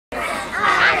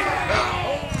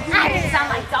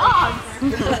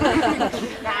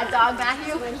Mad dog,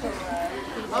 Matthew?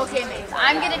 Okay, mates,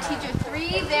 I'm going to teach you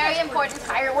 3 very important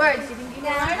pirate words. Do you think you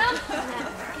can learn them?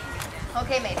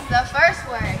 Okay, mates, the first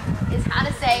word is how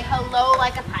to say hello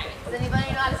like a pirate. Does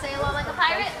anybody know how to say hello like a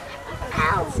pirate?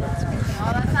 Ow.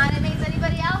 No, that's not it, mates.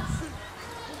 Anybody else?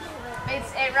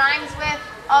 Mates, it rhymes with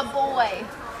a boy.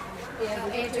 Yeah,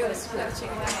 we can't do a split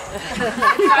chicken. It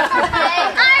starts with an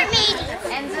A. Army.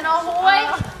 Ends in ahoy.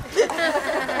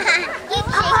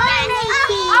 Ahoy,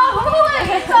 matey. Ahoy!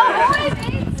 It's ahoy,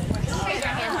 mates. Raise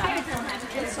your hand. Pirates don't have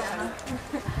kids.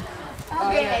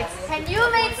 Okay, mates. Can you,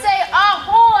 mates, say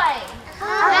ahoy?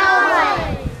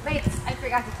 Ahoy. Mates, I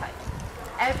forgot to tell you.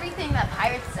 Everything that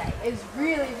pirates say is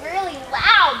really, really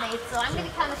loud, mates. So I'm going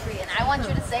to count to 3, and I want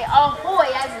you to say ahoy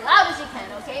as loud as you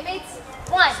can. Okay, mates?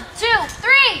 1, 2,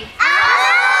 3.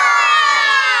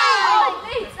 Oh,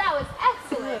 mates, that was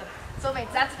excellent. So,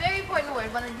 mates, that's a very important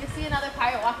word. When you see another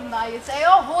pirate walking by, you say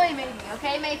ahoy, maybe.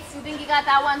 Okay, mates? You think you got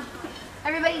that one?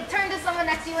 Everybody turn to someone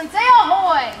next to you and say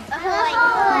ahoy. Ahoy.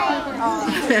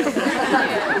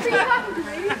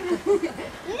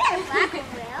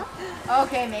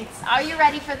 Okay, mates, are you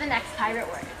ready for the next pirate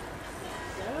word?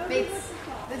 Mates,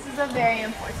 this is a very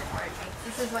important word, mates.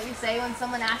 This is what you say when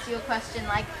someone asks you a question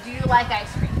like, do you like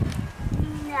ice cream?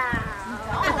 No.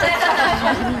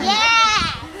 Yeah!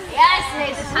 Yes,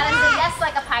 mates, it's how to say yes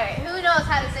like a pirate. Who knows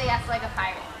how to say yes like a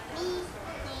pirate? Me.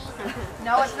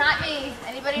 No, it's not me.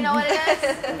 Anybody know what it is?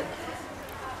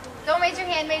 Don't raise your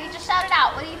hand, maybe just shout it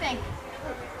out. What do you think?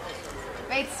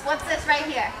 Mates, what's this right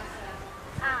here?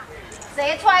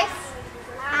 Say it twice.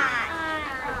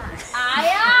 Aye,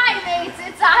 aye, mates.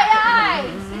 It's aye, aye.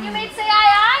 Can you, mates, say aye,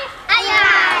 aye? Aye,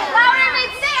 aye. Louder,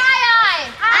 mates. Say aye, aye.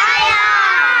 Aye,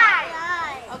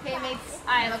 aye. Okay, mates,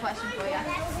 I have a question for you.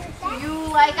 Do you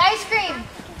like ice cream?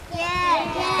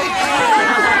 Yes. Yes,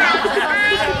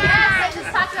 I just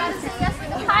taught you how to say yes like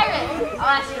a pirate.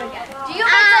 I'll ask you again. Do you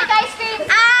mates like ice cream?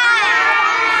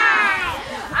 Aye.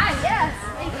 Aye, yes.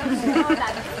 Mates, you know what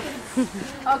that means.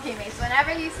 Okay, mates,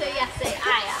 whenever you say yes, say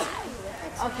aye, aye.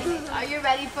 Okay, mates, are you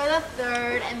ready for the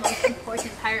 3rd and most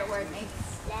important pirate word, mates?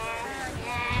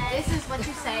 This is what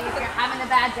you say if you're having a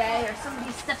bad day or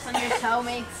somebody steps on your toe,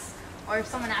 mates, or if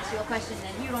someone asks you a question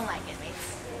and you don't like it,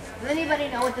 mates. Does anybody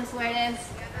know what this word is?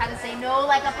 How to say no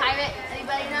like a pirate?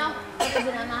 Anybody know? What is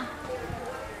it, Emma?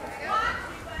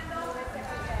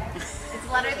 It's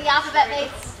the letter of the alphabet,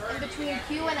 mates, in between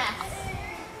Q and S.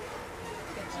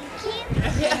 No,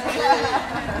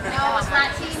 it's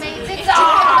not T, mates, it's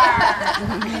R.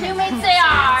 Can you, mates, say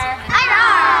R?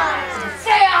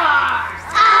 Say R.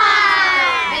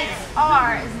 Mates,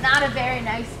 R is not a very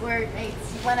nice word,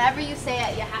 mates. Whenever you say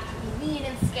it, you have to be mean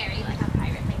and scary like a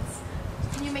pirate, mates.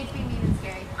 Can you, mates, be mean and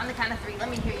scary? On the count of 3, let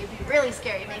me hear you be really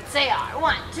scary, mates. Say R.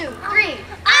 1, 2, 3. R!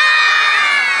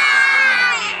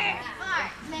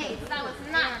 Mates, that was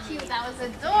not cute. That was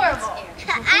adorable. Mates,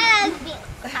 that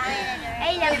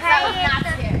was not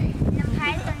scary.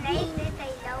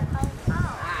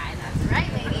 Alright, that's right,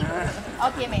 lady.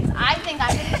 Okay, mates, I think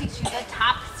I'm going to teach you the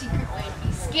top secret way to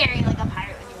be scary like a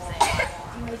pirate when you say it.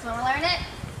 Do you mates want to learn it?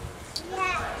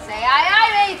 Say aye,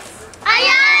 aye, mates. Aye,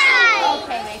 aye.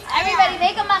 Okay, mates, everybody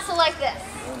make a muscle like this.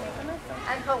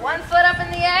 And put one foot up in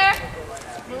the air.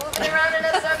 Move it around in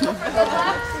a circle for good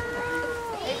luck.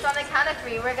 Mates, on the count of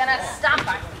 3, we're going to stomp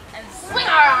our feet and swing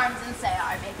our arms and say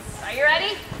our mates. Are you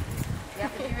ready? You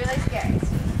have to be really scary.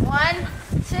 1,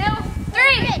 2, 3.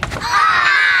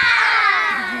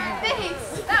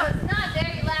 Mates, that was not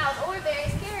very loud or very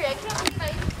scary. I can't believe I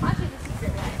even taught you the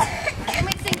secret way. You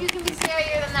mates think you can be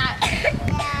scarier than that.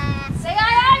 Say aye,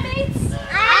 aye, mates.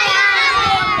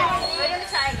 We're going to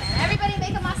try again. Everybody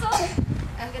make a muscle.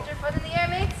 And get your foot in the air,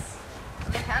 mates.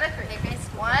 On the count of 3.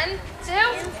 1, 2, 3.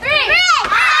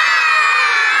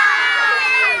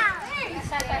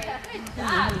 Good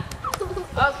job.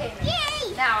 Okay,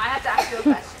 mates. Now I have to ask you a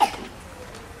question.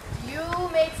 Do you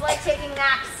mates like taking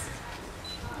naps?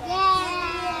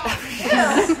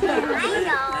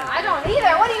 I don't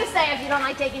either. What do you say if you don't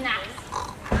like taking naps?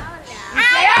 You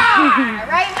say R,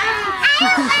 right?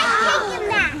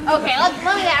 Okay,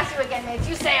 let me ask you again, mates.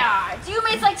 You say R. Do you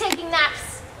mates like taking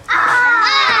naps?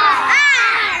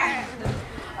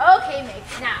 Okay,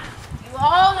 mates. Now, you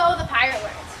all know the pirate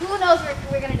words. Who knows what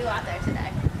we're going to do out there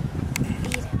today?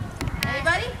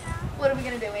 Anybody? What are we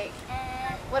going to do, wait?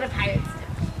 What do pirates do?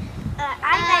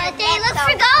 They look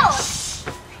for gold.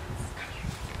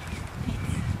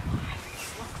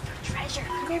 Treasure.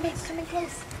 Come here, mates. Come in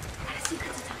close. I got a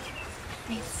secret to tell you.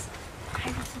 Mates,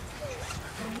 pirates will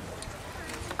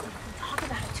talk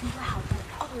about it too loud.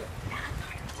 Other bad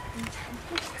pirates are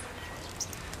intense.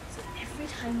 So every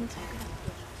time we talk about it,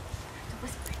 you have to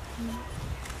whisper it.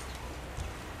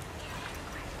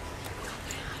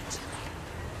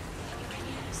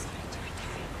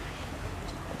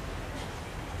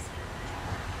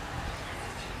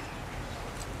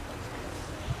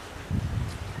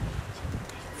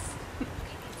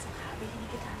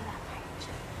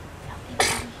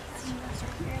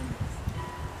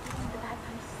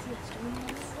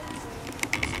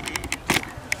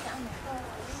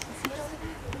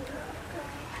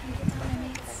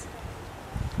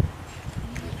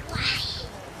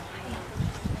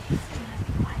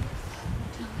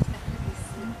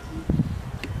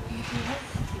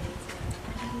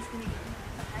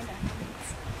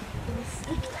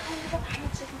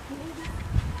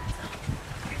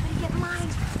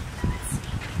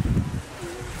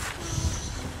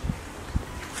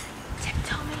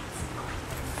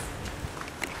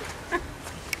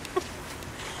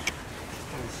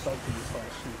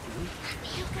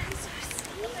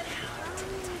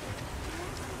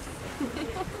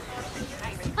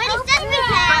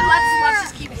 Let's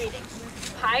just keep reading.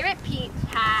 Pirate Pete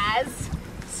has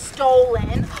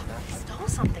stolen. He stole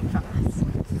something from us.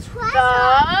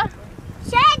 The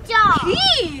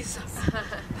keys.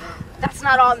 That's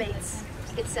not all, mates.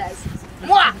 It says,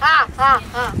 "Mwah, ha, ha,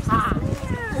 ha, ha."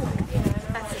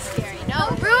 That's so scary. No,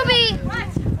 Ruby,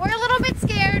 we're a little bit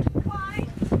scared. Why?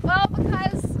 Well,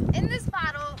 because in this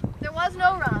bottle there was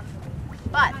no rum,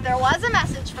 but there was a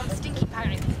message from Stinky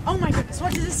Pirate Pete. Oh my goodness,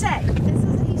 what does it say? It says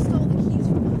that he stole the keys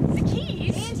from us. The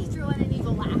keys? And he threw in an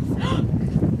evil laugh.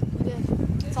 We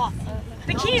did. It's awful.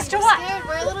 The keys to what? Scared.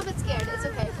 We're a little bit scared. It's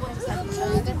okay. We'll just have each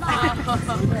other.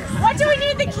 What do we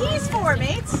need the keys for,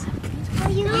 mates?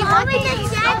 You open the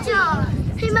treasure.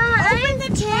 Hey, Mama, Open the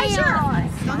treasure.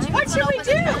 What should we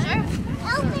do?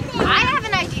 Open it. I have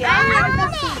an idea.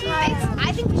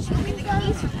 I think we should open the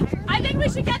keys. I think we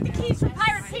should get the keys from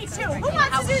Pirate Pete too. Who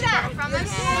wants to do that? From him?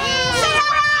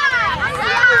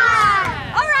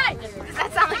 All right. Does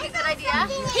that sound like a good idea?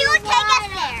 He will take us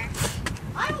there.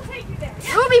 I will take you there.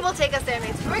 Ruby will take us there,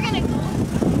 mates. We're gonna go.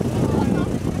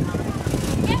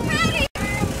 Get ready.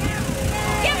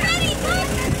 Get ready.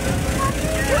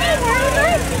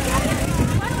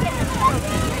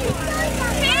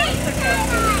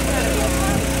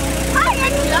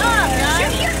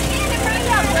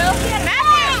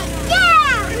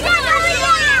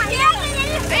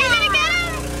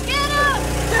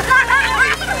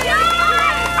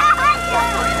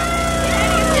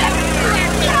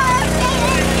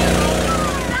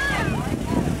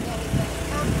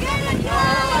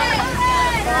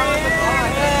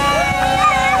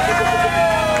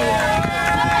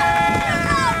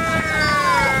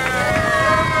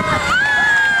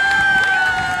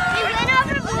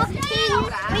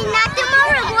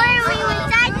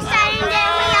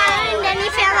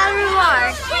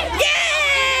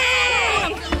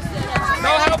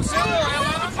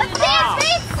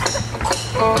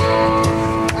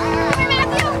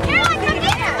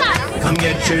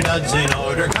 Get your duds in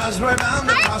order, cause we're bound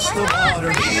to cross the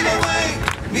water. Heave away,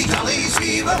 me jollies,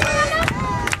 heave away.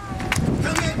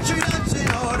 Come get your duds in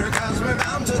order, cause we're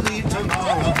bound to leave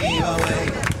tomorrow. Heave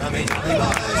away, me jolly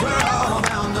boys, we're all